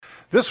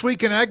This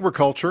Week in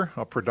Agriculture,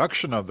 a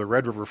production of the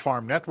Red River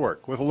Farm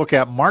Network. With a look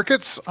at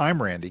markets,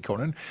 I'm Randy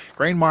Koenen.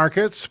 Grain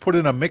markets put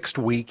in a mixed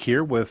week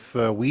here with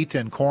wheat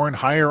and corn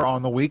higher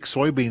on the week,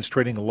 soybeans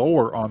trading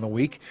lower on the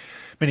week.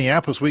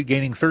 Minneapolis wheat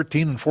gaining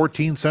 13 and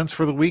 14 cents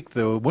for the week.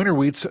 The winter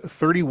wheat's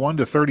 31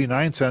 to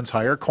 39 cents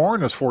higher.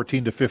 Corn is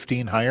 14 to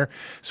 15 higher.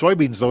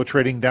 Soybeans, though,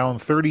 trading down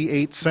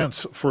 38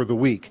 cents for the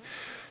week.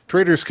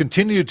 Traders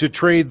continued to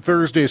trade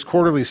Thursday's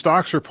quarterly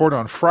stocks report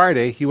on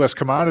Friday. U.S.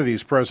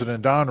 Commodities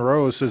President Don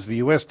Rose says the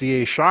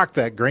USDA shocked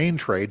that grain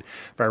trade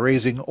by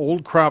raising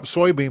old crop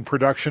soybean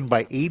production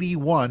by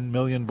 81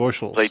 million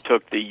bushels. They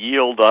took the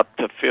yield up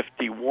to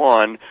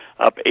 51,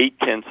 up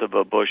 0.8 of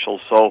a bushel.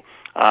 So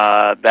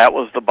that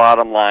was the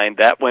bottom line.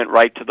 That went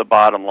right to the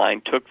bottom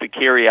line, took the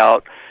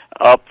carryout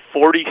up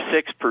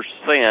 46%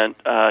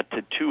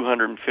 to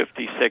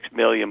 256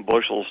 million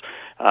bushels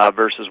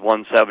versus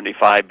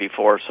 175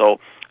 before. So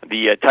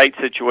the tight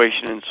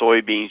situation in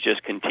soybeans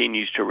just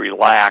continues to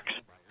relax.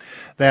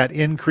 That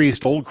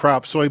increased old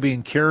crop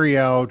soybean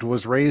carryout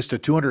was raised to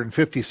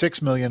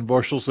 256 million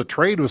bushels. The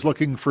trade was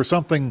looking for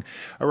something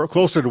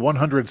closer to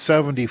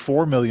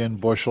 174 million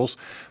bushels.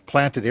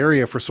 Planted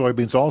area for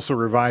soybeans also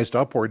revised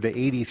upward to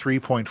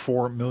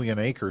 83.4 million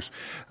acres.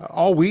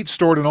 All wheat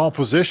stored in all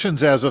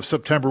positions as of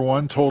September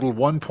 1 totaled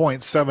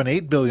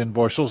 1.78 billion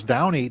bushels,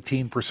 down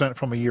 18%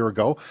 from a year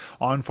ago.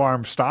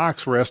 On-farm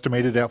stocks were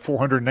estimated at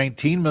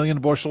 419 million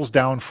bushels,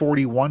 down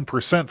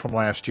 41% from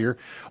last year.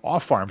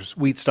 Off-farm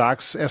wheat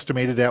stocks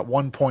estimated at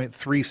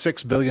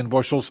 1.36 billion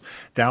bushels,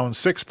 down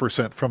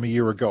 6% from a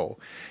year ago.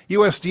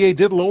 USDA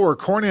did lower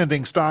corn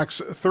ending stocks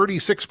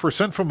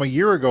 36% from a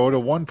year ago to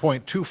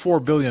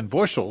 1.24 billion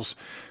bushels.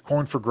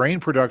 Corn for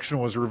grain production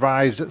was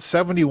revised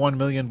 71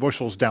 million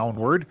bushels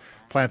downward.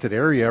 Planted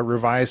area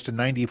revised to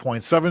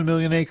 90.7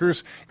 million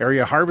acres.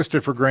 Area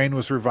harvested for grain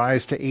was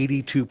revised to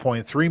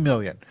 82.3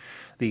 million.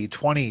 The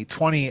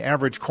 2020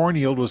 average corn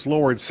yield was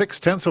lowered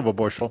 0.6 of a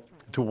bushel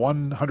to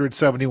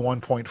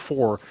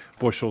 171.4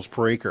 bushels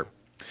per acre.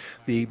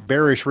 The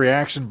bearish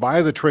reaction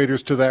by the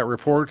traders to that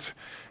report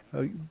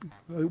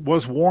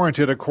was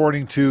warranted,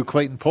 according to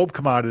Clayton Pope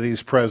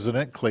Commodities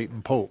President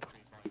Clayton Pope.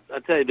 I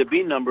tell you, the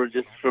B number,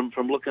 just from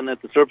looking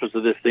at the surface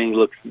of this thing,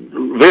 looks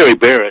very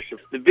bearish.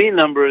 The B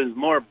number is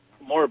more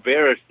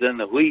bearish than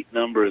the wheat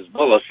number is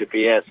bullish, if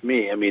you ask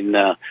me. I mean,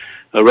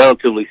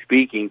 relatively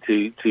speaking,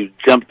 to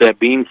jump that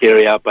bean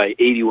carry out by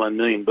 81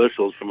 million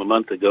bushels from a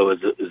month ago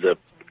is a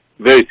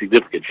very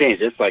significant change.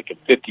 That's like a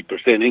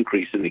 50%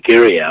 increase in the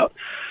carry out.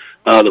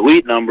 The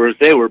wheat numbers,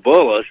 they were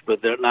bullish,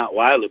 but they're not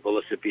wildly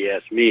bullish if you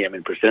ask me. I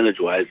mean,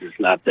 percentage-wise, it's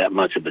not that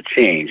much of a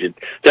change. It's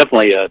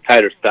definitely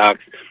tighter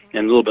stocks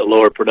and a little bit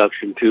lower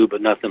production, too,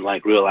 but nothing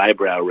like real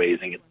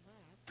eyebrow-raising.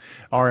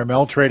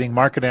 RML trading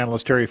market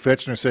analyst Terry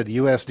Fitchner said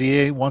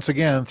USDA once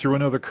again threw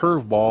another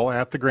curveball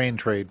at the grain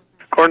trade.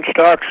 Corn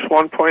stocks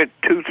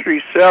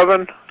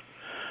 1.237,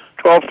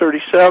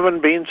 1237,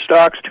 bean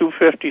stocks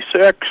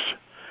 256,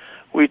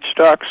 wheat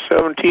stocks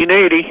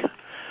 1780.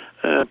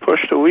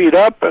 Pushed the wheat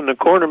up and the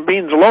corn and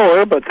beans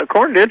lower, but the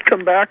corn did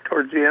come back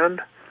towards the end.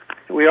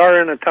 We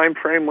are in a time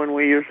frame when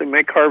we usually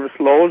make harvest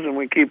lows, and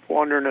we keep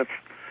wondering if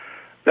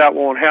that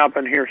won't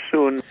happen here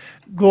soon.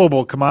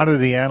 Global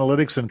Commodity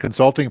Analytics and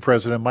Consulting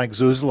President Mike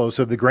Zuzolo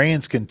said the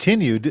grains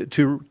continued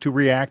to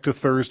react to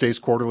Thursday's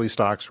quarterly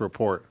stocks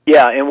report.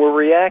 Yeah, and we're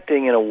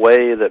reacting in a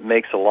way that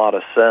makes a lot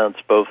of sense,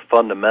 both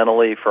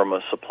fundamentally from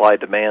a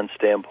supply-demand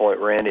standpoint,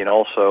 Randy, and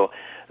also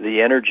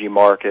the energy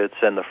markets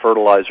and the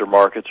fertilizer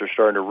markets are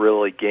starting to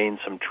really gain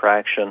some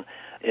traction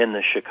in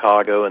the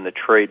Chicago and the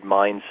trade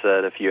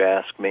mindset, if you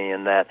ask me,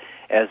 and that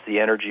as the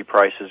energy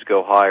prices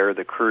go higher,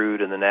 the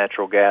crude and the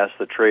natural gas,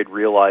 the trade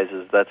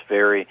realizes that's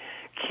very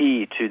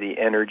key to the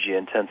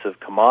energy-intensive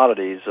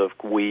commodities of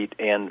wheat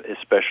and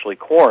especially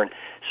corn.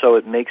 So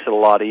it makes it a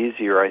lot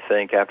easier, I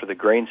think, after the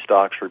grain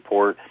stocks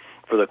report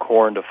for the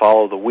corn to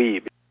follow the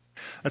wheat.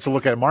 That's a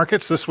look at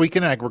markets this week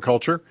in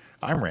agriculture.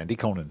 I'm Randy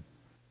Koenen.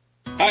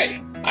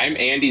 Hi, I'm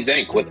Andy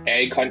Zenk with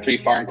Ag Country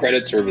Farm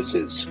Credit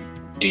Services.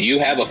 Do you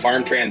have a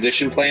farm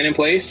transition plan in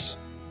place?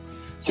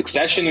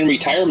 Succession and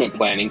retirement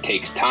planning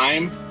takes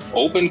time,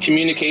 open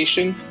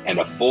communication, and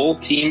a full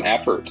team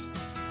effort.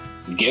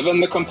 Given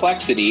the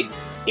complexity,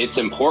 it's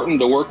important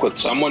to work with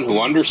someone who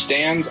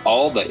understands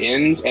all the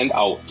ins and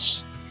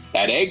outs.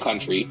 At Ag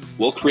Country,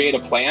 we'll create a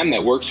plan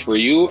that works for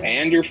you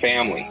and your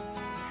family.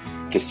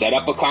 To set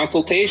up a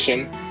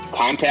consultation,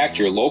 contact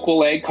your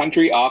local Ag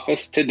Country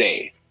office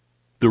today.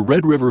 The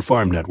Red River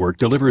Farm Network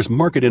delivers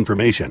market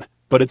information,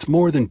 but it's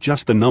more than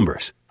just the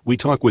numbers. We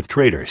talk with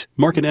traders,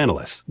 market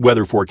analysts,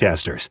 weather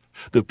forecasters,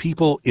 the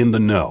people in the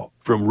know.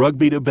 From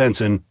Rugby to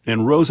Benson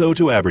and Roseau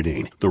to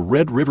Aberdeen, the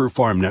Red River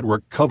Farm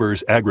Network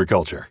covers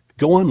agriculture.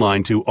 Go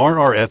online to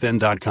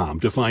rrfn.com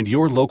to find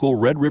your local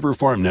Red River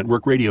Farm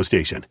Network radio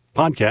station.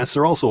 Podcasts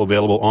are also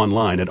available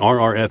online at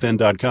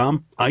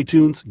rrfn.com,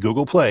 iTunes,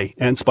 Google Play,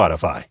 and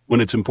Spotify. When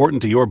it's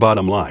important to your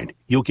bottom line,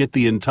 you'll get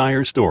the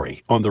entire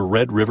story on the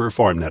Red River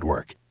Farm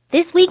Network.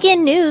 This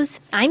Weekend News,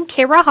 I'm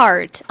Kara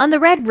Hart on the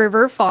Red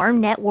River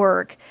Farm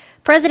Network.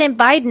 President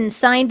Biden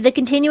signed the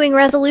continuing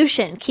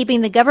resolution,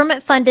 keeping the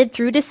government funded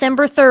through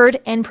December 3rd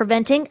and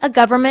preventing a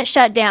government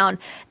shutdown.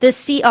 The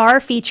CR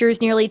features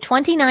nearly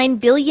 $29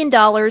 billion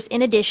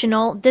in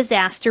additional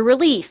disaster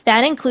relief.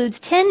 That includes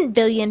 $10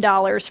 billion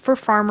for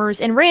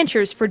farmers and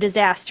ranchers for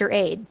disaster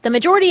aid. The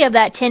majority of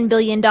that $10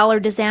 billion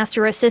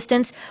disaster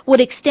assistance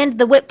would extend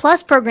the WIP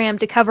Plus program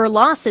to cover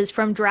losses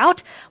from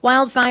drought,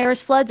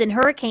 wildfires, floods, and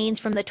hurricanes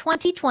from the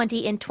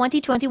 2020 and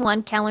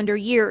 2021 calendar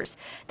years.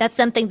 That's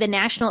something the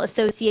National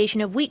Association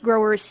of Wheat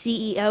Growers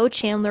CEO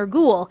Chandler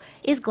Gould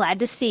is glad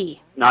to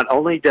see. Not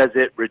only does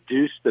it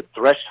reduce the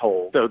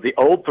threshold, so the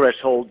old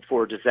threshold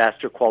for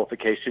disaster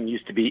qualification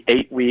used to be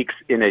 8 weeks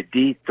in a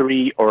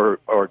D3 or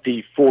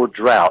D4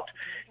 drought,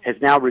 has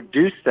now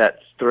reduced that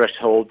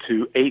threshold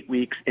to 8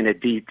 weeks in a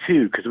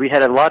D2, because we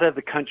had a lot of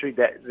the country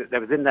that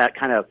was in that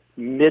kind of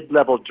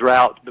mid-level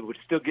drought that would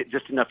still get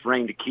just enough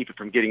rain to keep it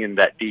from getting in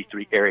that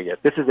D3 area.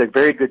 This is a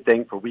very good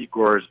thing for wheat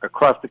growers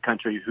across the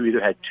country who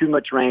either had too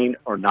much rain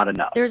or not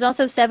enough. There's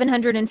also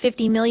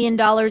 $750 million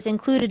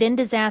included in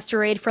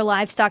disaster aid for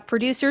livestock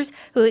producers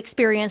who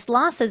experienced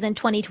losses in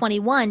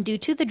 2021 due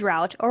to the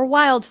drought or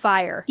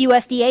wildfire.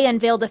 USDA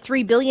unveiled a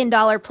 $3 billion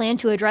plan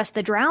to address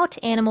the drought,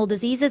 animal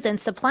diseases, and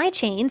supply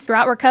chains,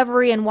 drought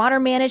recovery and water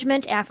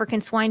management,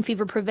 African swine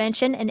fever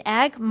prevention, and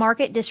ag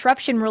market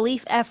disruption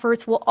relief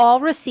efforts will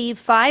all receive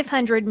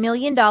 $500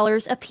 million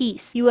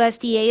apiece.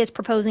 USDA is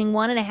proposing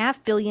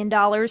 $1.5 billion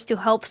to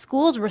help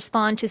schools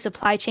respond to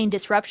supply chain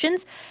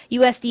disruptions.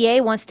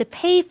 USDA wants to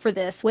pay for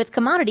this with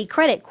Commodity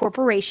Credit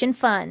Corporation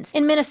funds.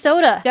 In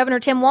Minnesota, Governor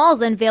Tim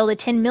Walz unveiled a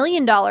 $10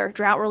 million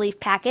drought relief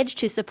package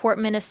to support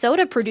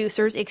Minnesota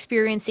producers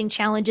experiencing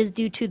challenges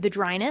due to the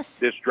dryness.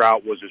 This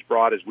drought was as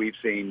broad as we've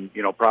seen,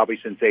 probably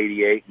since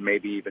 '88,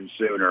 maybe even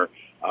sooner.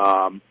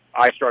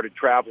 I started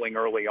traveling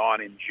early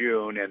on in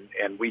June,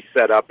 and we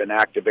set up and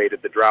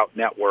activated the Drought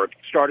Network,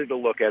 started to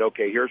look at,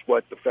 okay, here's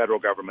what the federal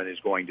government is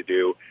going to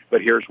do,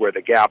 but here's where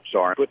the gaps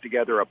are. Put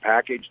together a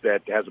package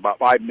that has about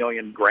 5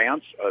 million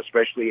grants,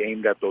 especially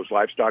aimed at those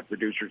livestock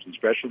producers and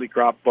specialty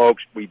crop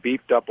folks. We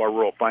beefed up our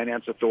Rural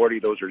Finance Authority.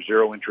 Those are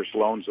zero-interest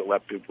loans that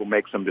let people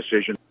make some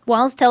decisions.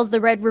 Walz tells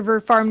the Red River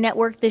Farm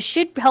Network this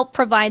should help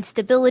provide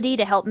stability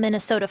to help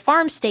Minnesota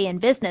farms stay in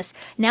business.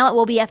 Now it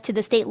will be up to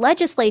the state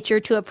legislature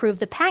to approve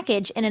the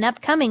package in an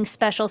upcoming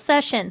special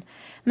session.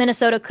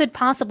 Minnesota could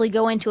possibly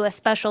go into a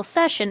special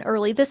session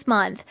early this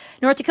month.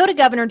 North Dakota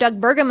Governor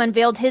Doug Burgum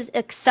unveiled his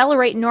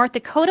Accelerate North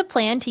Dakota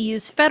plan to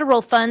use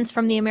federal funds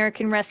from the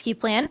American Rescue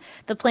Plan.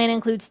 The plan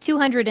includes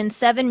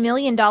 $207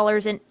 million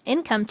in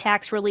income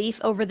tax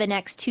relief over the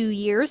next 2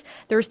 years.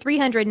 There's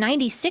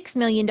 $396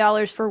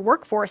 million for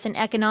workforce and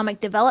economic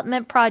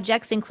development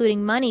projects,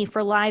 including money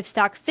for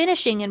livestock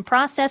finishing and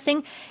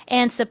processing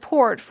and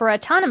support for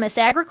autonomous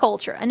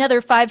agriculture.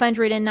 Another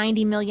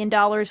 $590 million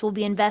will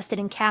be invested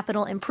in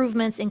capital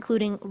improvements,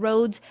 including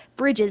roads,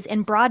 bridges,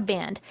 and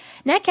broadband.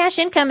 Net cash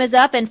income is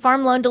up and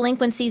farm loan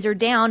delinquencies are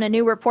down. A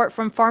new report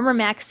from Farmer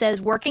Mac says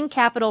working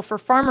capital for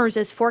farmers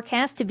is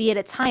forecast to be at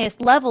its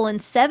highest level in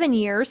 7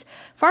 years.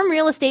 Farm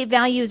real estate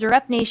values are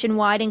up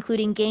nationwide,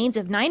 including gains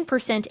of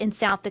 9% in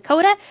South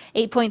Dakota,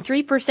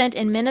 8.3%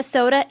 in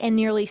Minnesota, and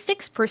nearly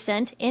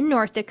 6% in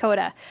North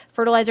Dakota.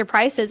 Fertilizer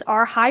prices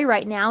are high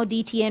right now.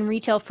 DTN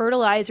retail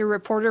fertilizer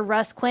reporter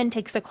Russ Quinn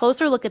takes a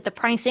closer look at the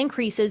price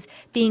increases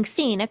being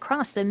seen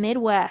across the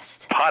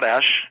Midwest.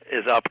 Potash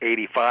is up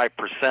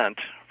 85%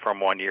 from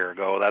 1 year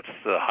ago. That's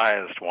the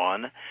highest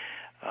one.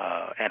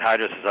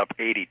 Anhydrous is up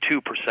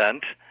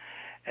 82%.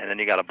 And then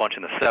you got a bunch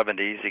in the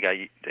 70s. You got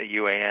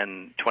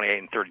UAN 28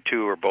 and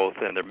 32 are both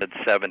in their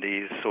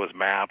mid-70s. So is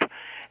MAP.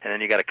 And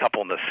then you got a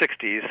couple in the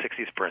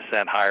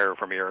 60% higher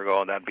from a year ago,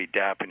 and that'd be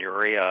DAP and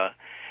urea.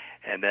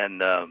 And then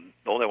the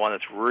only one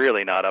that's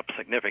really not up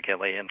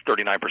significantly, and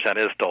 39%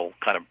 is still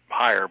kind of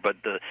higher, but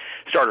the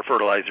starter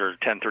fertilizer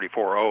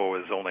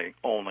 1034.0 is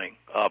only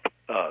up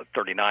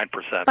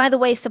 39%. By the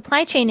way,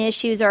 supply chain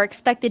issues are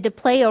expected to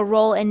play a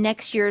role in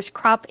next year's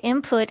crop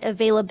input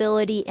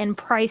availability and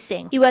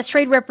pricing. U.S.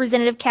 Trade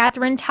Representative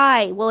Katherine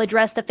Tai will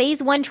address the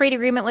Phase 1 trade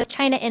agreement with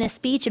China in a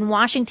speech in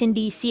Washington,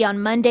 D.C.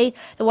 on Monday.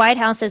 The White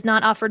House has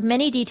not offered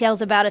many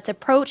details about its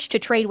approach to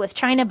trade with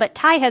China, but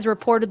Tai has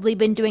reportedly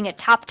been doing a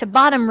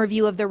top-to-bottom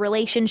review of the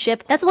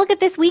relationship. Let's look at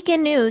this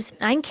weekend news.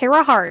 I'm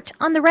Kara Hart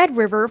on the Red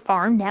River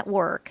Farm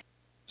Network.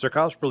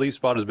 Cercospora leaf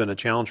spot has been a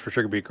challenge for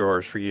sugar beet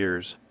growers for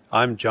years.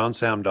 I'm John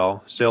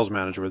Samdahl, sales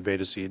manager with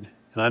Beta Seed,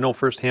 and I know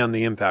firsthand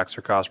the impact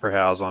Cercospora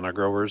has on our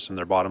growers and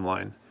their bottom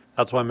line.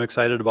 That's why I'm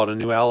excited about a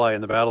new ally in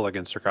the battle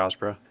against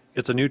Cercospora.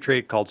 It's a new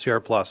trait called CR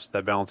Plus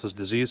that balances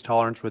disease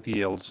tolerance with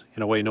yields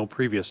in a way no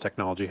previous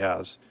technology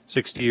has.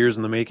 60 years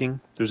in the making,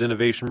 there's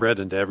innovation bred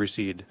into every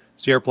seed.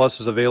 CR Plus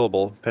is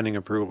available, pending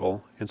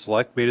approval, in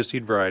select Beta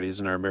Seed varieties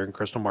in our American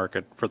Crystal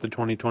market for the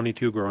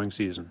 2022 growing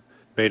season.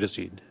 Beta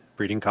Seed,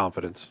 breeding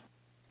confidence.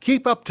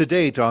 Keep up to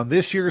date on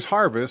this year's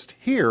harvest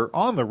here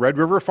on the Red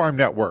River Farm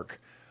Network.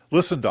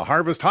 Listen to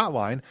Harvest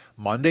Hotline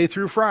Monday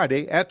through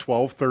Friday at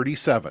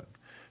 12:37.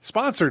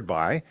 Sponsored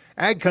by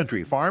Ag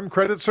Country Farm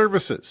Credit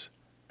Services,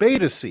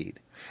 Beta Seed,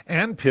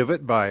 And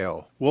Pivot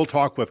Bio. We'll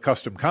talk with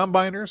custom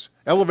combiners,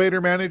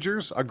 elevator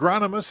managers,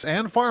 agronomists,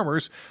 and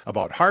farmers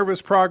about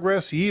harvest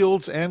progress,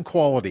 yields, and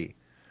quality.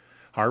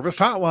 Harvest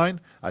Hotline,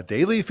 a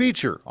daily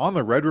feature on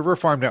the Red River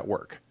Farm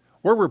Network.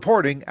 We're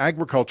reporting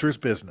agriculture's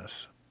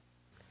business.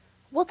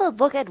 With a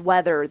look at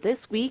weather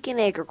this week in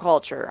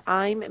agriculture,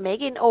 I'm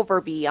Megan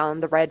Overby on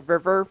the Red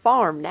River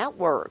Farm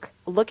Network.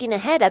 Looking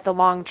ahead at the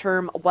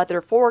long-term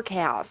weather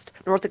forecast,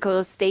 North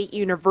Dakota State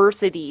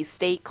University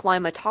state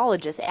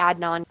climatologist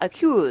Adnan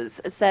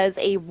Akuz says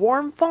a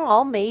warm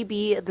fall may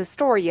be the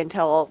story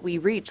until we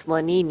reach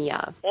La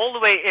Nina. All the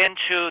way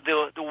into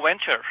the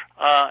winter,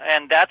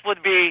 and that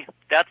would be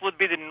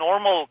the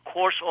normal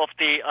course of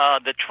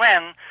the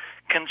trend,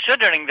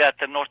 considering that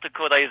the North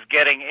Dakota is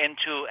getting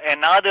into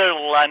another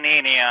La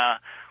Nina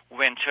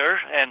winter,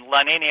 and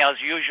La Nina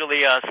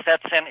usually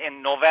sets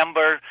in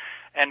November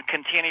and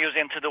continues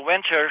into the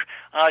winter,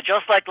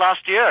 just like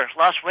last year.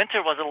 Last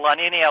winter was a La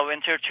Nina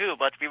winter too,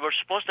 but we were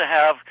supposed to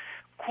have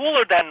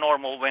cooler than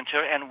normal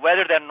winter and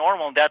wetter than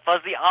normal. That was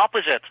the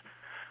opposite.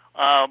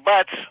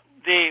 But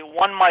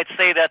one might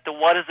say that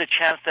what is the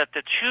chance that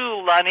the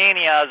two La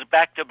Ninas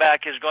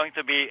back-to-back is going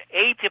to be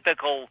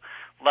atypical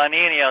La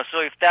Nina. So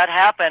if that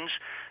happens,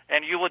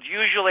 and you would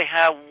usually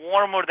have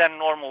warmer than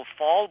normal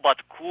fall, but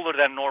cooler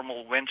than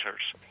normal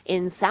winters.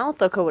 In South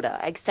Dakota,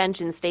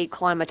 Extension State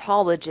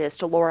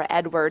climatologist Laura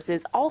Edwards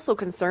is also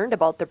concerned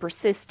about the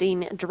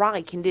persisting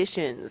dry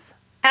conditions.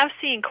 Have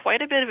seen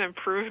quite a bit of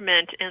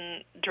improvement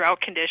in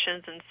drought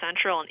conditions in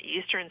central and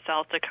eastern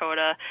South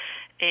Dakota,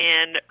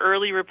 and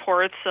early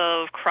reports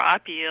of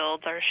crop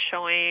yields are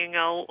showing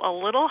a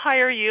little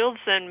higher yields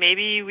than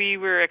maybe we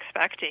were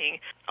expecting.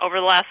 Over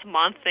the last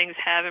month, things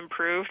have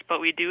improved, but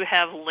we do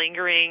have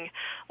lingering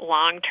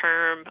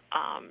long-term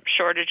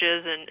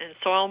shortages in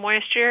soil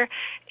moisture.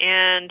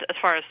 And as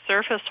far as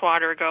surface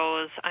water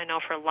goes, I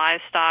know for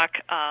livestock,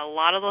 a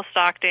lot of those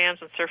stock dams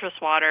and surface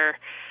water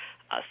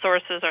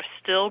sources are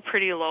still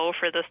pretty low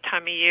for this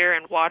time of year,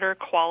 and water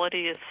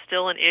quality is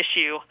still an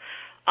issue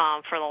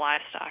for the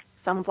livestock.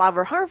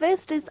 Sunflower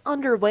harvest is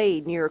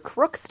underway near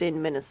Crookston,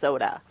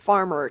 Minnesota.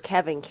 Farmer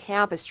Kevin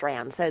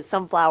Capistran says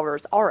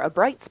sunflowers are a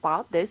bright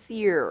spot this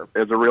year.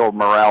 It's a real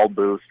morale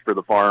boost for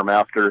the farm.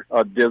 After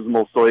a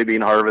dismal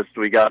soybean harvest,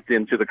 we got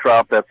into the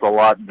crop that's a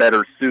lot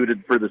better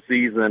suited for the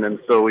season, and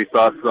so we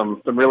saw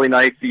some really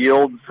nice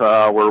yields.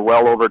 We're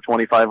well over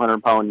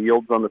 2,500 pound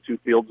yields on the two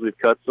fields we've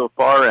cut so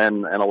far,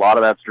 and a lot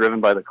of that's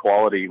driven by the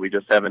quality. We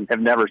just have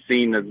never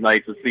seen as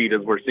nice a seed as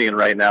we're seeing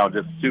right now.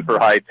 Just super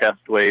high test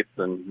weights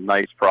and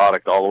nice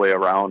product all the way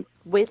around.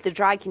 With the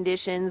dry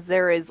conditions,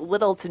 there is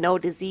little to no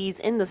disease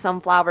in the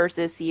sunflowers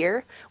this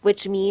year,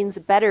 which means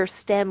better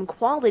stem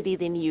quality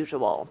than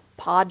usual.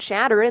 Pod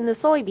shatter in the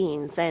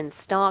soybeans and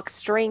stalk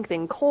strength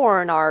in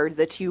corn are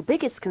the two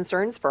biggest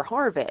concerns for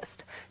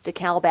harvest.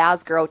 DeKalb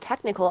Asgrow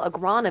technical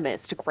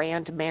agronomist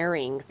Grant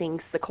Mehring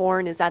thinks the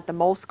corn is at the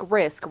most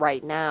risk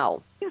right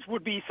now. This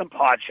would be some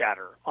pod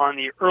shatter on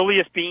the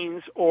earliest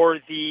beans or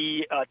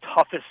the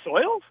toughest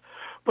soils.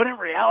 But in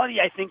reality,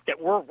 I think that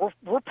we're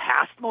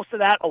past most of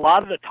that. A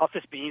lot of the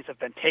toughest beans have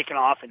been taken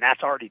off, and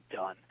that's already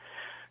done.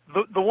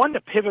 The one to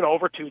pivot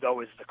over to,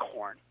 though, is the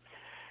corn.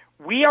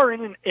 We are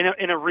in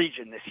a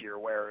region this year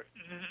where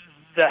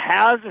the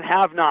haves and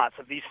have-nots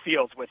of these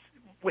fields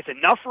with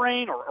enough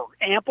rain or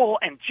ample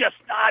and just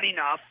not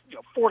enough,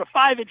 4 to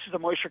 5 inches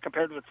of moisture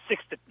compared with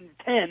 6 to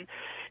 10,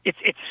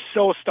 it's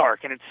so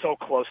stark and it's so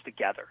close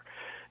together.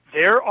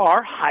 There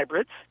are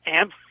hybrids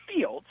and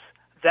fields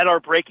that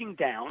are breaking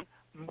down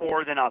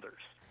more than others.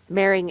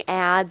 Mehring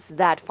adds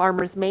that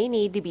farmers may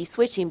need to be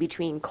switching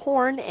between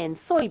corn and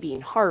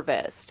soybean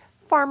harvest.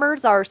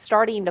 Farmers are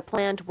starting to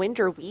plant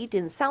winter wheat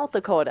in South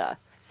Dakota.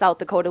 South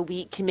Dakota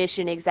Wheat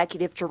Commission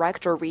Executive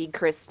Director Reed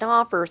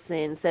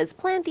Christofferson says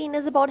planting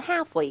is about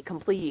halfway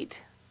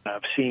complete.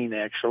 I've seen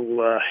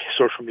actual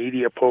social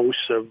media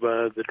posts of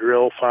the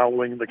drill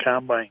following the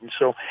combine,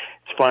 so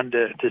it's fun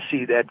to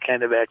see that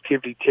kind of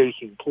activity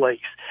taking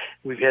place.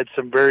 We've had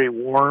some very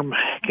warm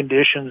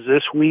conditions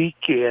this week,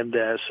 and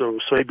so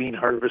soybean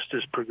harvest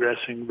is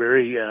progressing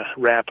very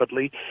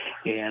rapidly,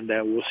 and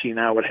we'll see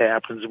now what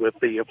happens with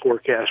the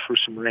forecast for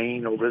some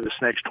rain over this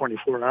next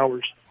 24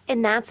 hours.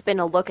 And that's been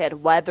a look at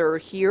weather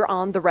here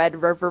on the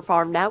Red River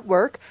Farm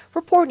Network.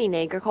 Reporting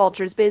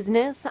Agriculture's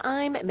Business,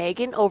 I'm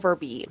Megan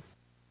Overby.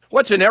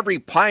 What's in every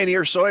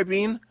Pioneer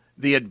soybean?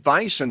 The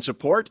advice and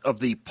support of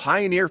the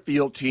Pioneer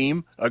field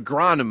team,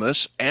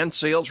 agronomists, and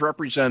sales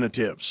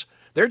representatives.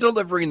 They're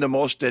delivering the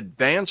most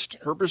advanced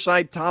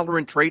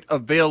herbicide-tolerant trait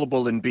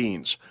available in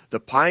beans,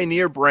 the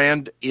Pioneer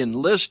brand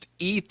Enlist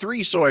E3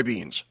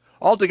 soybeans,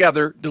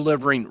 altogether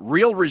delivering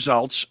real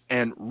results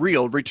and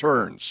real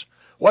returns.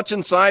 What's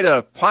inside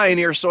a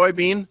Pioneer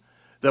soybean?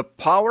 The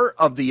power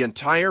of the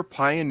entire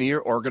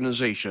Pioneer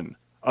organization.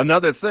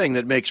 Another thing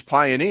that makes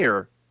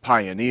Pioneer,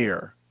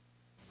 Pioneer.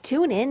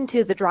 Tune in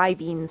to the dry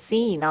bean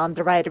scene on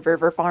the Red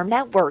River Farm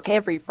Network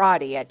every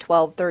Friday at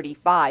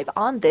 12:35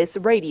 on this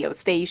radio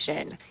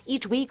station.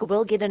 Each week,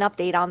 we'll get an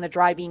update on the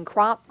dry bean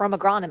crop from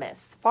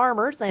agronomists,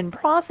 farmers, and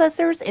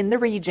processors in the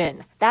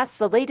region. That's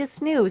the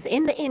latest news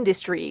in the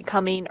industry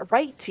coming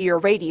right to your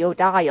radio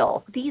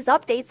dial. These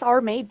updates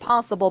are made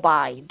possible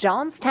by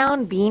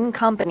Johnstown Bean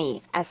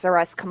Company,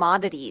 SRS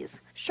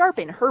Commodities,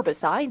 Sharpen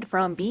Herbicide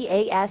from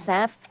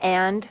BASF,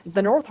 and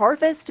the North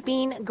Harvest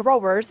Bean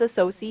Growers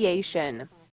Association.